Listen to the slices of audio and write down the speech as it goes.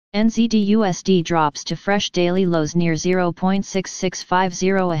NZD USD drops to fresh daily lows near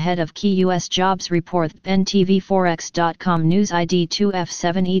 0.6650 ahead of key US jobs report. NTVForex.com News ID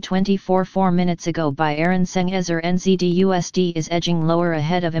 2F7E24 4 minutes ago by Aaron Sengezer. NZD USD is edging lower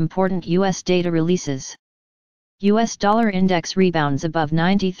ahead of important US data releases. US dollar index rebounds above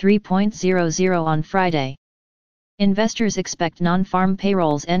 93.00 on Friday. Investors expect non-farm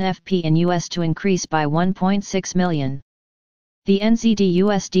payrolls NFP in US to increase by 1.6 million. The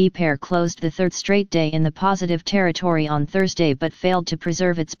NZD-USD pair closed the third straight day in the positive territory on Thursday but failed to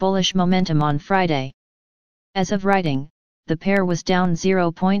preserve its bullish momentum on Friday. As of writing, the pair was down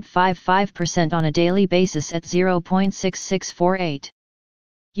 0.55% on a daily basis at 0.6648.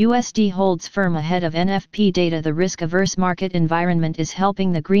 USD holds firm ahead of NFP data. The risk-averse market environment is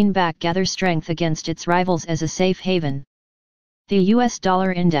helping the greenback gather strength against its rivals as a safe haven. The US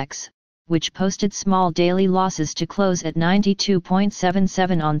dollar index, which posted small daily losses to close at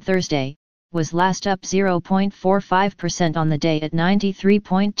 92.77 on Thursday, was last up 0.45% on the day at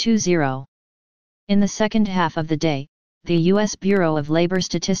 93.20. In the second half of the day, the U.S. Bureau of Labor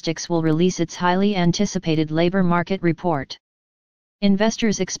Statistics will release its highly anticipated labor market report.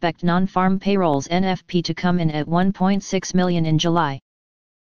 Investors expect non-farm payrolls NFP to come in at 1.6 million in July.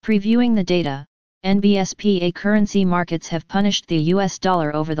 Previewing the data, NBSPA currency markets have punished the US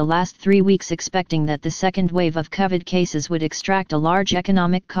dollar over the last 3 weeks, expecting that the second wave of COVID cases would extract a large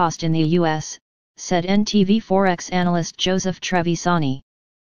economic cost in the US, said NTV Forex analyst Joseph Trevisani.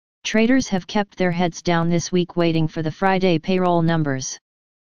 Traders have kept their heads down this week waiting for the Friday payroll numbers.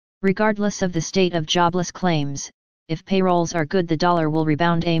 Regardless of the state of jobless claims, if payrolls are good, the dollar will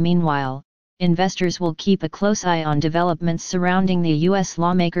rebound. Meanwhile, investors will keep a close eye on developments surrounding the U.S.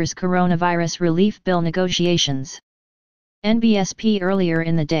 lawmakers' coronavirus relief bill negotiations. NBSP earlier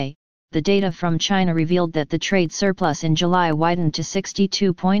in the day, the data from China revealed that the trade surplus in July widened to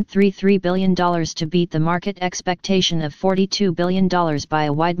 $62.33 billion to beat the market expectation of $42 billion by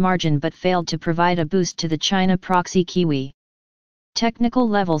a wide margin, but failed to provide a boost to the China proxy kiwi. Technical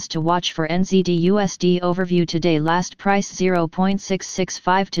levels to watch for NZD USD overview today. Last price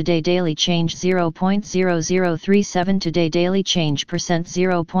 0.665 today, daily change 0.0037 today, daily change percent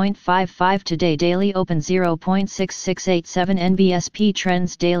 0.55 today, daily open 0.6687 NBSP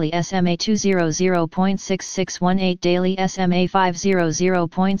trends daily SMA 20 0.6618 daily SMA 50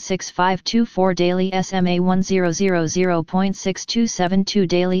 0.6524 daily SMA 100 0.6272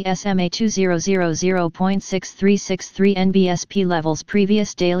 daily SMA 200 0.6363 NBSP levels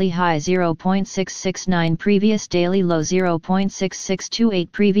previous daily high 0.669 previous daily low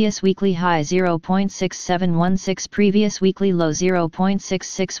 0.6628 previous weekly high 0.6716 previous weekly low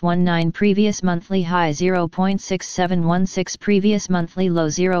 0.6619 previous monthly high 0.6716 previous monthly low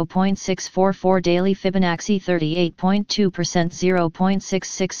 0.644 daily Fibonacci 38.2%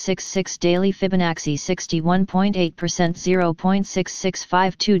 0.6666 daily Fibonacci 61.8%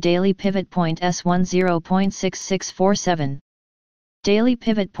 0.6652 daily pivot point S1 0.6647 daily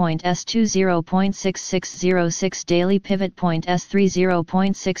pivot point S2 0.6606 daily pivot point S3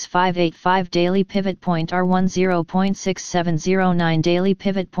 0.6585 daily pivot point R1 0.6709 daily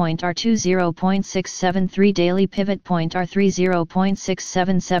pivot point R2 0.673 daily pivot point R3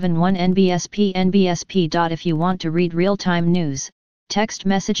 0.6771 NBSP. If you want to read real-time news, text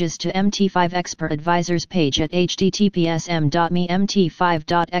messages to MT5 Expert Advisors page at https://m.me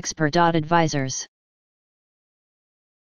mt5.expert.advisors.